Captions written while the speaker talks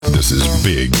This is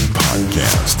Big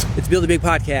Podcast. It's Build a Big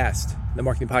Podcast, the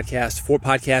marketing podcast for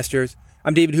podcasters.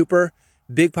 I'm David Hooper.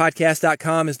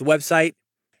 BigPodcast.com is the website.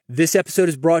 This episode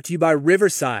is brought to you by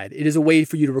Riverside. It is a way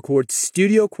for you to record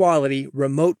studio quality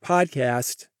remote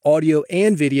podcast, audio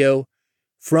and video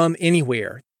from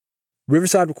anywhere.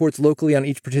 Riverside records locally on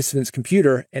each participant's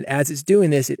computer, and as it's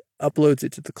doing this, it uploads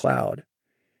it to the cloud.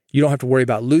 You don't have to worry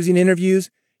about losing interviews.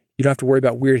 You don't have to worry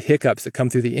about weird hiccups that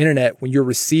come through the internet when you're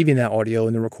receiving that audio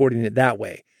and then recording it that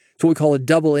way. It's what we call a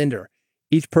double ender.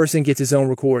 Each person gets his own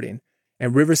recording,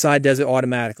 and Riverside does it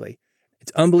automatically.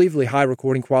 It's unbelievably high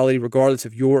recording quality regardless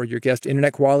of your or your guest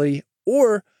internet quality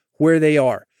or where they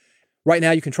are. Right now,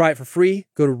 you can try it for free.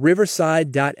 Go to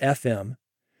riverside.fm.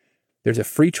 There's a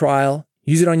free trial.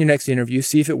 Use it on your next interview.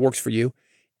 See if it works for you.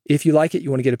 If you like it, you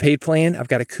want to get a paid plan, I've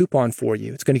got a coupon for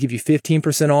you. It's going to give you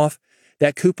 15% off.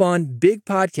 That coupon, Big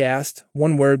Podcast,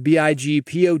 one word,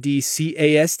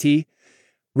 BIGPODCAST,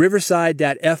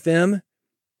 riverside.fm.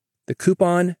 The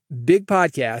coupon, Big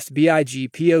Podcast,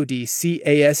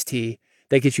 BIGPODCAST,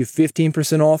 that gets you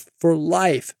 15% off for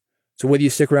life. So whether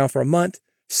you stick around for a month,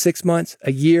 6 months,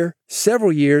 a year,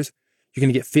 several years, you're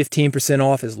going to get 15%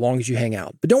 off as long as you hang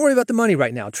out. But don't worry about the money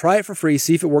right now. Try it for free.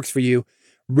 See if it works for you.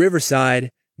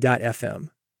 Riverside.fm.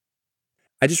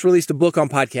 I just released a book on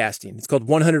podcasting. It's called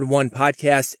 101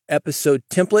 Podcast Episode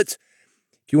Templates.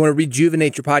 If you want to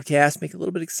rejuvenate your podcast, make it a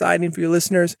little bit exciting for your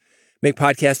listeners, make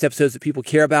podcast episodes that people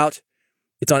care about,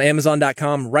 it's on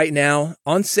Amazon.com right now,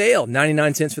 on sale,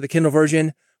 99 cents for the Kindle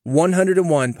version,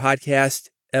 101 Podcast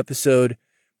Episode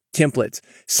Templates.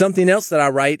 Something else that I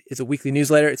write is a weekly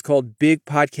newsletter. It's called Big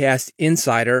Podcast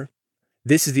Insider.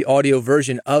 This is the audio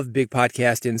version of Big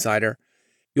Podcast Insider.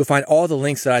 You'll find all the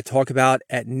links that I talk about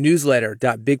at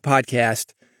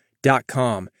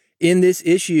newsletter.bigpodcast.com. In this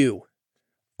issue,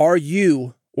 are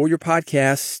you or your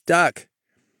podcast stuck?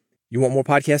 You want more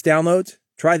podcast downloads?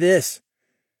 Try this.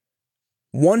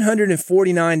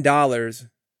 $149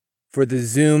 for the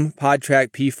Zoom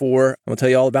PodTrack P4. I'm going to tell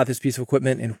you all about this piece of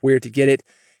equipment and where to get it.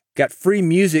 Got free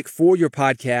music for your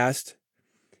podcast.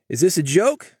 Is this a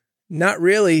joke? Not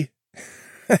really.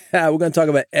 We're going to talk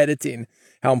about editing,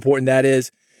 how important that is,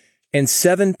 and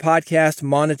 7 podcast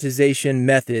monetization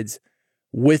methods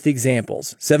with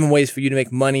examples. 7 ways for you to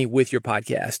make money with your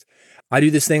podcast. I do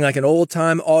this thing like an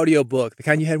old-time audiobook, the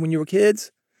kind you had when you were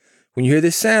kids. When you hear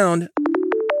this sound,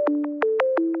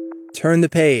 turn the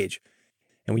page.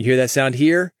 And when you hear that sound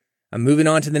here, I'm moving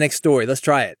on to the next story. Let's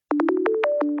try it.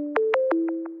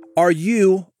 Are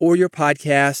you or your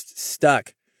podcast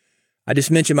stuck? I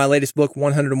just mentioned my latest book,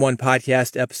 101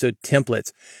 Podcast Episode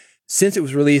Templates. Since it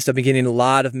was released, I've been getting a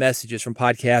lot of messages from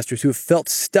podcasters who have felt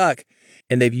stuck,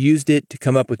 and they've used it to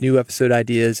come up with new episode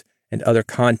ideas and other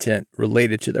content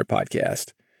related to their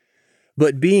podcast.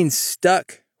 But being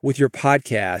stuck with your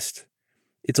podcast,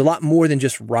 it's a lot more than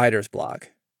just writer's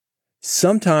block.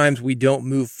 Sometimes we don't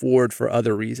move forward for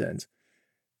other reasons.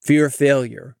 Fear of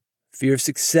failure, fear of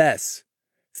success,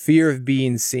 fear of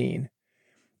being seen.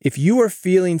 If you are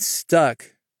feeling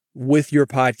stuck with your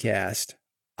podcast,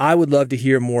 I would love to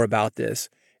hear more about this.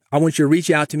 I want you to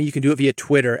reach out to me. You can do it via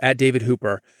Twitter at David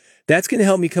Hooper. That's going to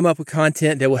help me come up with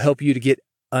content that will help you to get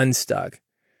unstuck.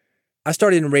 I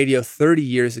started in radio 30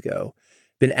 years ago,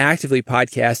 been actively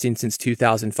podcasting since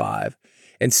 2005,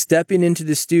 and stepping into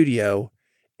the studio,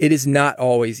 it is not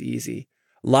always easy.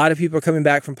 A lot of people are coming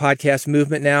back from Podcast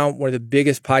Movement now, one of the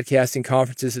biggest podcasting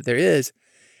conferences that there is.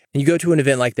 And you go to an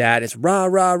event like that, it's rah,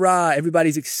 rah, rah.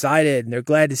 Everybody's excited and they're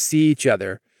glad to see each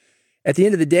other. At the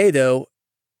end of the day, though,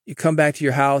 you come back to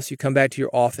your house, you come back to your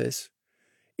office.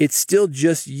 It's still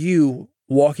just you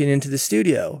walking into the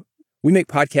studio. We make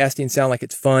podcasting sound like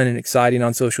it's fun and exciting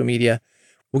on social media.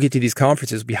 We'll get to these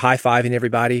conferences, we'll be high-fiving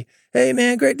everybody. Hey,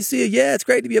 man, great to see you. Yeah, it's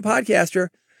great to be a podcaster.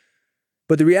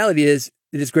 But the reality is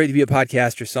that it's great to be a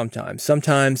podcaster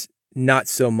sometimes not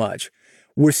so much.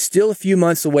 We're still a few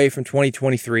months away from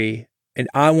 2023, and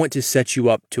I want to set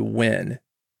you up to win.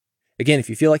 Again, if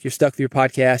you feel like you're stuck with your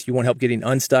podcast, you want help getting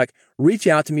unstuck, reach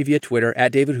out to me via Twitter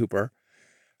at David Hooper.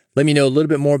 Let me know a little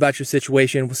bit more about your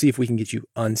situation. We'll see if we can get you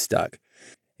unstuck.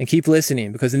 And keep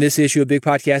listening, because in this issue of Big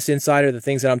Podcast Insider, the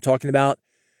things that I'm talking about,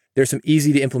 there's some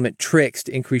easy to implement tricks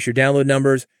to increase your download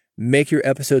numbers, make your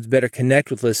episodes better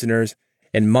connect with listeners,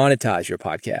 and monetize your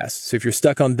podcast. So if you're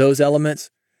stuck on those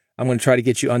elements, I'm going to try to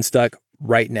get you unstuck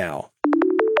right now.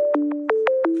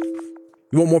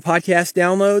 You want more podcast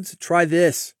downloads? Try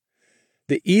this.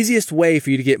 The easiest way for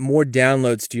you to get more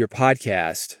downloads to your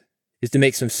podcast is to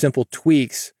make some simple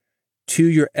tweaks to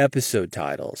your episode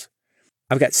titles.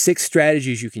 I've got 6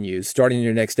 strategies you can use starting in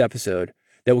your next episode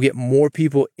that will get more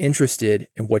people interested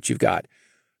in what you've got.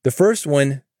 The first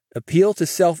one, appeal to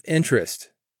self-interest.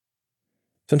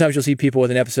 Sometimes you'll see people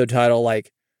with an episode title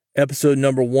like episode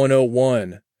number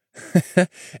 101 and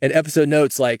episode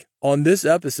notes like on this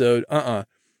episode,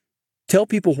 Tell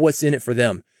people what's in it for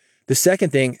them. The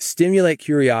second thing, stimulate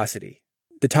curiosity.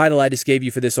 The title I just gave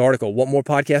you for this article, want more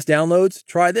podcast downloads?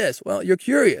 Try this. Well, you're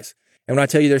curious. And when I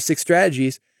tell you there's 6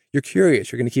 strategies, you're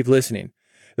curious. You're going to keep listening.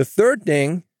 The third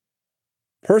thing,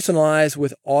 personalize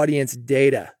with audience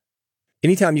data.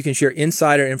 Anytime you can share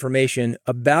insider information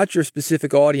about your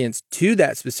specific audience to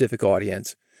that specific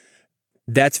audience,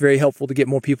 that's very helpful to get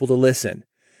more people to listen.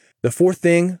 The fourth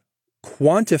thing,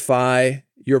 quantify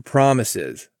your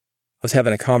promises. I was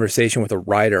having a conversation with a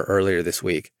writer earlier this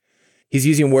week. He's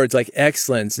using words like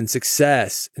excellence and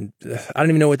success, and I don't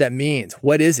even know what that means.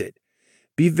 What is it?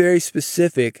 Be very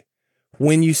specific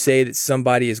when you say that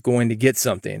somebody is going to get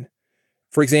something.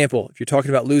 For example, if you're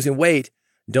talking about losing weight,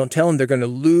 don't tell them they're going to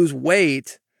lose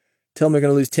weight. Tell them they're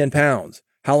going to lose 10 pounds.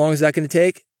 How long is that going to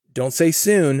take? Don't say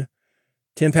soon.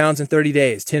 10 pounds in 30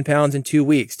 days, 10 pounds in 2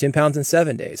 weeks, 10 pounds in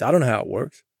 7 days. I don't know how it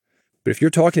works. But if you're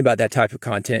talking about that type of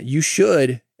content, you should,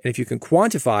 and if you can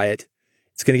quantify it,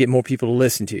 it's going to get more people to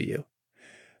listen to you.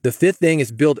 The fifth thing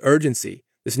is build urgency.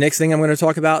 This next thing I'm going to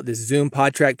talk about, this Zoom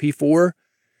PodTrack P4,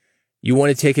 you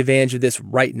want to take advantage of this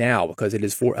right now because it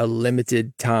is for a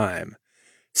limited time.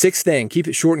 Sixth thing, keep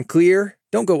it short and clear.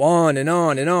 Don't go on and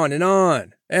on and on and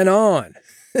on and on.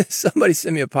 Somebody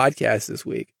sent me a podcast this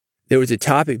week. There was a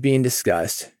topic being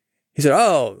discussed. He said,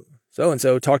 oh,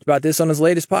 so-and-so talked about this on his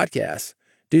latest podcast.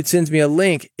 Dude sends me a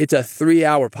link. It's a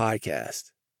 3-hour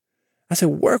podcast. I said,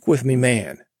 work with me,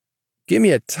 man. Give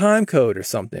me a time code or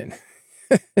something.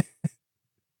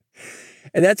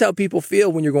 And that's how people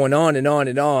feel when you're going on and on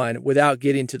and on without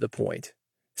getting to the point.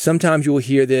 Sometimes you will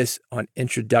hear this on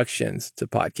introductions to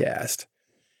podcasts.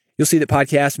 You'll see that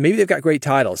podcasts, maybe they've got great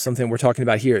titles, something we're talking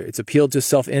about here. It's appealed to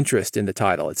self-interest in the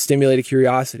title. It's stimulated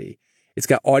curiosity. It's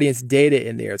got audience data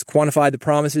in there. It's quantified the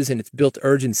promises and it's built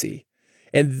urgency.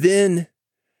 And then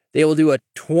they will do a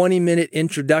 20-minute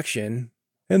introduction.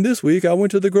 And this week I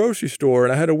went to the grocery store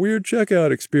and I had a weird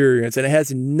checkout experience. And it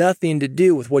has nothing to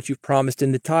do with what you've promised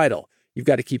in the title. You've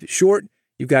got to keep it short.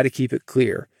 You've got to keep it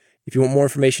clear. If you want more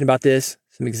information about this,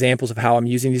 some examples of how I'm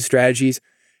using these strategies,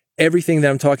 everything that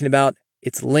I'm talking about,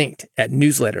 it's linked at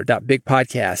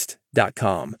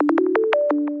newsletter.bigpodcast.com.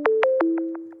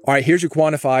 All right, here's your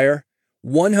quantifier.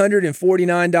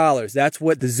 $149. That's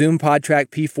what the Zoom PodTrack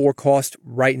P4 costs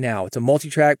right now. It's a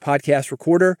multi-track podcast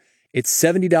recorder. It's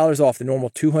 $70 off the normal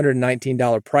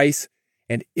 $219 price,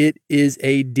 and it is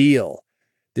a deal.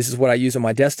 This is what I use on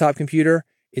my desktop computer.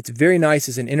 It's very nice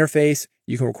as an interface.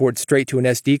 You can record straight to an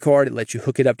SD card. It lets you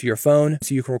hook it up to your phone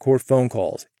so you can record phone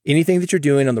calls. Anything that you're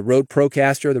doing on the Rode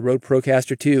Procaster, the Rode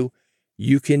Procaster 2,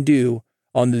 you can do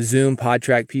on the Zoom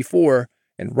PodTrack P4.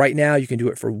 And right now you can do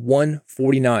it for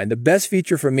 $149. The best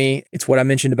feature for me, it's what I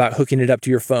mentioned about hooking it up to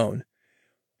your phone.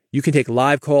 You can take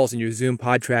live calls in your Zoom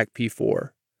PodTrack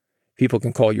P4. People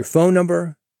can call your phone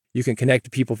number. You can connect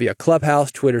to people via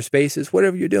Clubhouse, Twitter Spaces,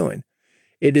 whatever you're doing.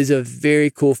 It is a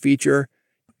very cool feature.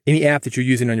 Any app that you're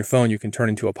using on your phone, you can turn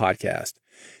into a podcast.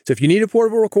 So if you need a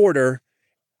portable recorder,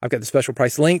 I've got the special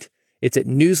price linked. It's at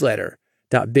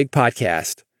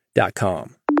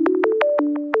newsletter.bigpodcast.com.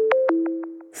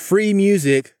 Free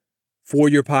music for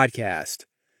your podcast.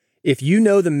 If you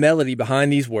know the melody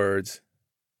behind these words,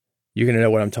 you're going to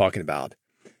know what I'm talking about.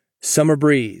 Summer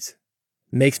breeze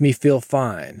makes me feel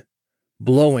fine,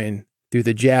 blowing through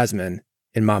the jasmine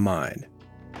in my mind.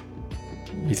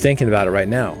 You're thinking about it right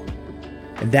now.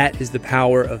 And that is the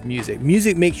power of music.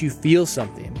 Music makes you feel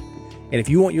something. And if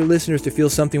you want your listeners to feel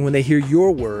something when they hear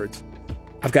your words,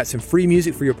 I've got some free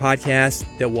music for your podcast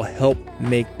that will help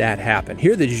make that happen.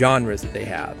 Here are the genres that they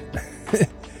have.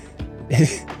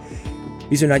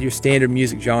 These are not your standard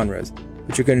music genres,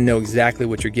 but you're going to know exactly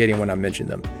what you're getting when I mention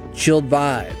them. Chilled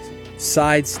vibes,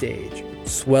 side stage,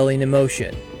 swelling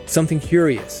emotion, something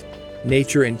curious,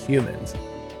 nature and humans.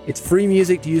 It's free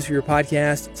music to use for your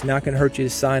podcast. It's not going to hurt you to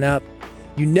sign up.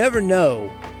 You never know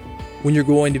when you're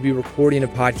going to be recording a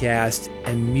podcast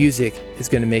and music is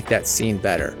going to make that scene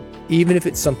better. Even if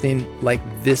it's something like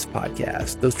this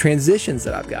podcast, those transitions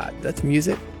that I've got, that's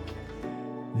music.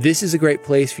 This is a great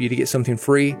place for you to get something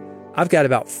free. I've got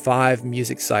about 5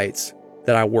 music sites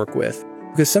that I work with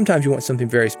because sometimes you want something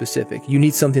very specific. You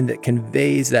need something that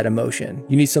conveys that emotion.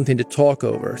 You need something to talk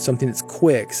over, something that's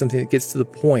quick, something that gets to the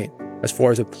point as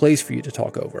far as a place for you to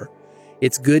talk over.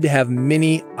 It's good to have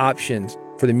many options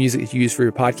for the music that you use for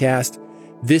your podcast.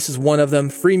 This is one of them.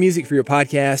 Free music for your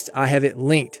podcast. I have it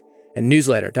linked at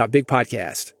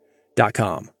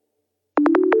newsletter.bigpodcast.com.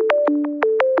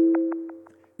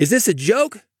 Is this a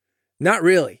joke? Not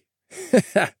really.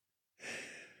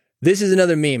 This is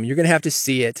another meme. You're going to have to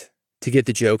see it to get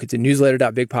the joke. It's at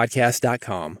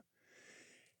newsletter.bigpodcast.com.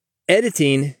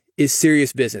 Editing is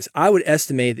serious business. I would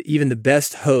estimate that even the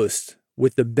best host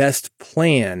with the best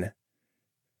plan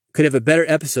could have a better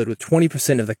episode with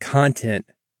 20% of the content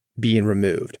being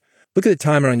removed. Look at the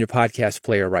timer on your podcast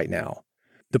player right now.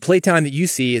 The playtime that you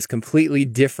see is completely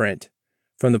different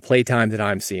from the playtime that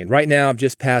I'm seeing. Right now, I'm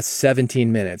just past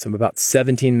 17 minutes. I'm about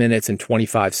 17 minutes and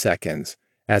 25 seconds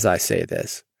as I say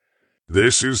this.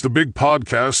 This is the Big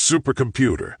Podcast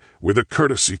Supercomputer with a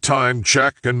courtesy time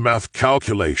check and math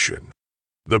calculation.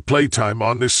 The playtime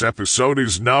on this episode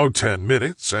is now 10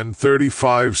 minutes and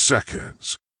 35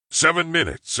 seconds. 7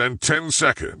 minutes and 10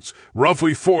 seconds.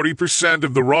 Roughly 40%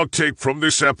 of the raw tape from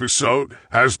this episode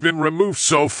has been removed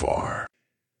so far.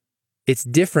 It's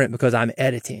different because I'm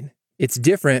editing. It's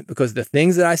different because the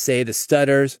things that I say, the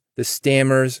stutters, the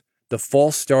stammers, the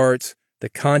false starts, the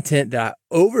content that I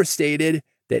overstated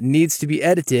that needs to be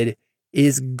edited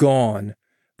is gone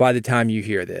by the time you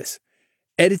hear this.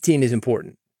 Editing is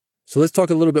important. So let's talk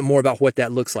a little bit more about what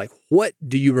that looks like. What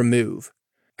do you remove?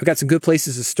 I've got some good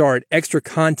places to start. Extra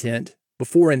content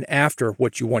before and after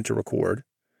what you want to record.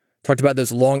 Talked about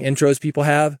those long intros people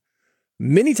have.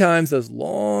 Many times those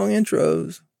long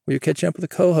intros where you're catching up with a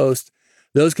co-host,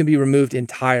 those can be removed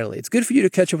entirely. It's good for you to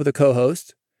catch up with a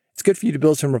co-host. It's good for you to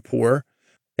build some rapport.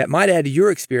 That might add to your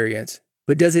experience,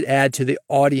 but does it add to the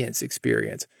audience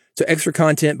experience? So extra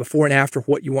content before and after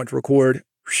what you want to record,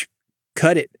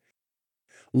 cut it.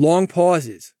 Long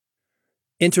pauses,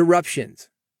 interruptions.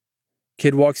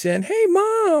 Kid walks in, hey,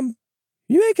 Mom,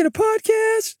 you making a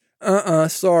podcast?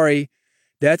 Sorry.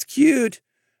 That's cute,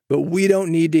 but we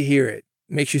don't need to hear it.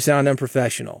 Makes you sound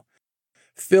unprofessional.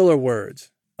 Filler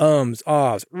words, ahs,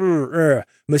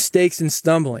 mistakes and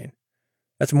stumbling.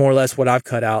 That's more or less what I've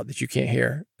cut out that you can't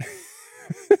hear.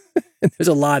 There's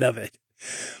a lot of it.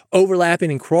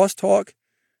 Overlapping and crosstalk,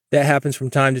 that happens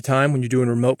from time to time when you're doing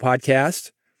remote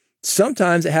podcasts.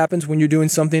 Sometimes it happens when you're doing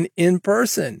something in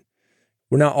person.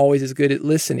 We're not always as good at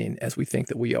listening as we think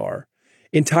that we are.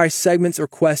 Entire segments or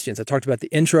questions. I talked about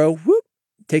the intro.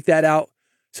 Take that out.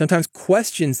 Sometimes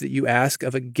questions that you ask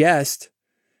of a guest,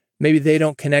 maybe they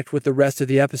don't connect with the rest of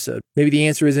the episode. Maybe the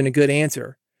answer isn't a good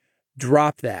answer.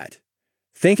 Drop that.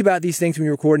 Think about these things when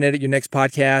you record and edit your next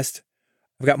podcast.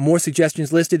 I've got more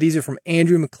suggestions listed. These are from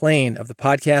Andrew McLean of The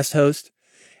Podcast Host,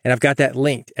 and I've got that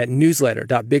linked at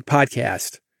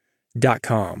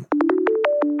newsletter.bigpodcast.com.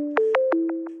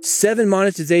 7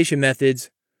 monetization methods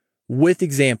with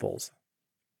examples.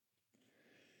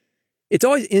 It's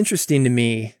always interesting to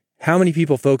me how many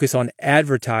people focus on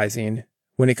advertising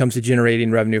when it comes to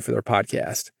generating revenue for their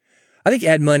podcast. I think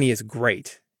ad money is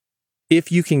great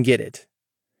if you can get it,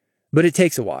 but it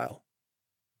takes a while.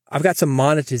 I've got some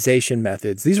monetization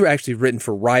methods. These were actually written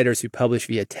for writers who publish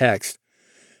via text,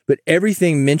 but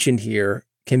everything mentioned here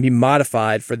can be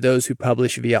modified for those who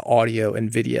publish via audio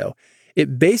and video.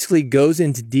 It basically goes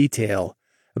into detail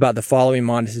about the following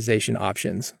monetization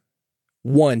options.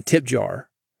 1, tip jar.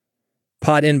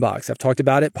 Pod Inbox. I've talked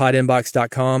about it.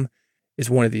 Podinbox.com is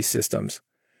one of these systems.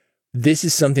 This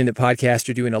is something that podcasts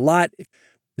are doing a lot.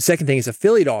 The second thing is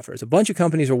affiliate offers. A bunch of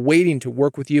companies are waiting to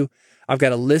work with you. I've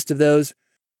got a list of those.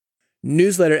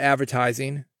 Newsletter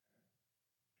advertising.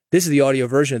 This is the audio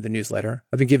version of the newsletter.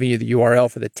 I've been giving you the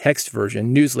URL for the text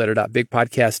version,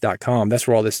 newsletter.bigpodcast.com. That's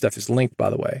where all this stuff is linked, by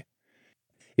the way.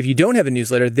 If you don't have a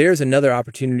newsletter, there's another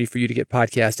opportunity for you to get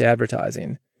podcast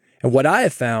advertising. And what I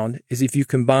have found is if you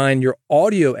combine your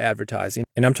audio advertising,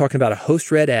 and I'm talking about a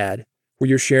host-read ad where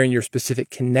you're sharing your specific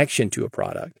connection to a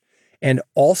product, and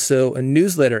also a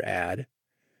newsletter ad,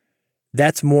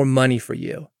 that's more money for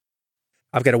you.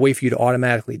 I've got a way for you to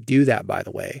automatically do that, by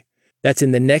the way. That's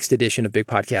in the next edition of Big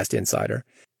Podcast Insider.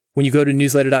 When you go to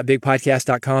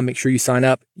newsletter.bigpodcast.com, make sure you sign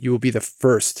up. You will be the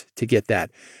first to get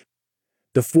that.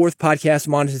 The 4th podcast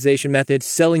monetization method,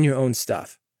 selling your own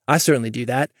stuff. I certainly do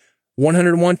that.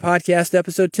 101 podcast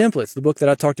episode templates, the book that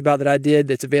I talked about that I did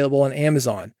that's available on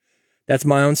Amazon. That's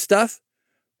my own stuff.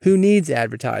 Who needs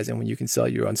advertising when you can sell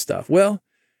your own stuff? Well,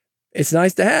 it's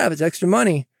nice to have. It's extra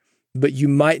money, but you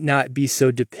might not be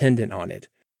so dependent on it.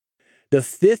 The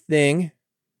 5th thing,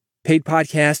 paid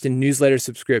podcast and newsletter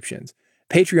subscriptions.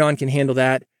 Patreon can handle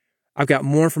that. I've got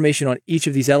more information on each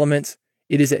of these elements.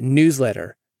 It is at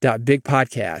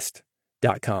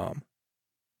newsletter.bigpodcast.com.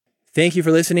 Thank you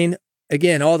for listening.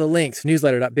 Again, all the links,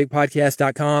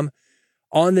 newsletter.bigpodcast.com.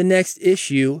 On the next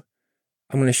issue,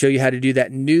 I'm going to show you how to do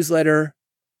that newsletter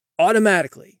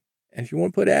automatically. And if you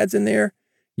want to put ads in there,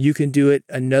 you can do it,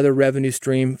 another revenue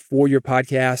stream for your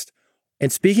podcast.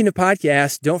 And speaking of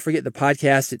podcasts, don't forget the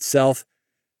podcast itself.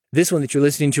 This one that you're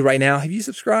listening to right now, have you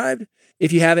subscribed?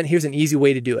 If you haven't, here's an easy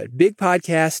way to do it.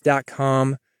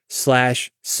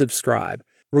 bigpodcast.com/subscribe.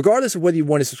 Regardless of whether you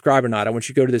want to subscribe or not, I want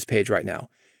you to go to this page right now.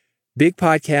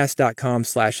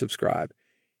 bigpodcast.com/subscribe.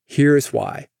 Here's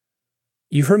why.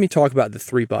 You've heard me talk about the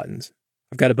 3 buttons.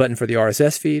 I've got a button for the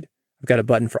RSS feed. I've got a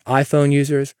button for iPhone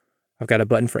users. I've got a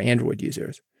button for Android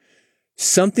users.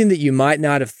 Something that you might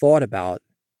not have thought about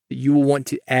that you will want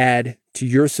to add to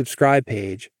your subscribe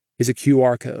page is a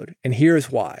QR code. And here's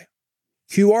why.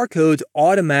 QR codes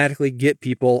automatically get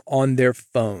people on their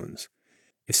phones.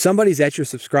 If somebody's at your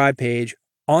subscribe page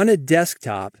on a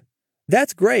desktop,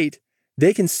 that's great.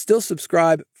 They can still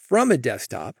subscribe from a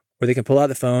desktop, or they can pull out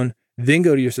the phone, then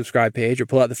go to your subscribe page, or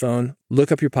pull out the phone,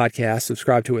 look up your podcast,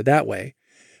 subscribe to it that way.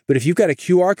 But if you've got a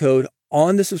QR code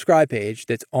on the subscribe page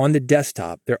that's on the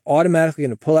desktop, they're automatically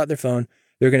going to pull out their phone,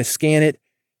 they're going to scan it,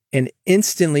 and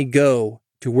instantly go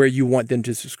to where you want them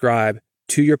to subscribe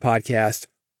to your podcast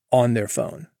on their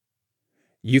phone.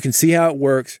 You can see how it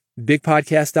works.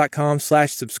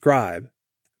 bigpodcast.com/subscribe.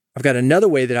 I've got another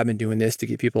way that I've been doing this to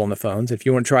get people on the phones. If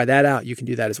you want to try that out, you can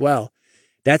do that as well.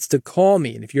 That's to call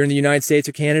me. And if you're in the United States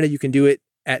or Canada, you can do it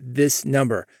at this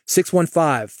number,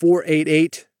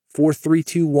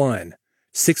 615-488-4321.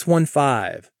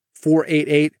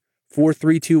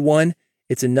 615-488-4321.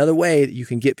 It's another way that you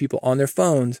can get people on their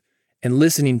phones and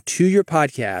listening to your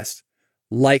podcast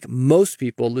like most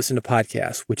people listen to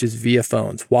podcasts, which is via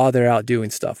phones while they're out doing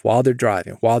stuff, while they're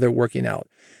driving, while they're working out.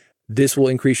 This will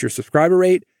increase your subscriber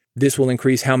rate. This will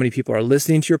increase how many people are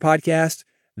listening to your podcast.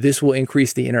 This will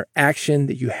increase the interaction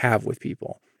that you have with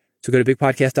people. So go to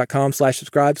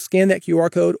bigpodcast.com/subscribe, scan that QR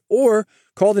code, or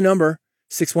call the number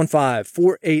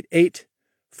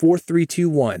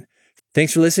 615-488-4321.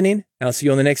 Thanks for listening, and I'll see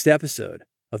you on the next episode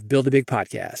of Build a Big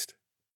Podcast.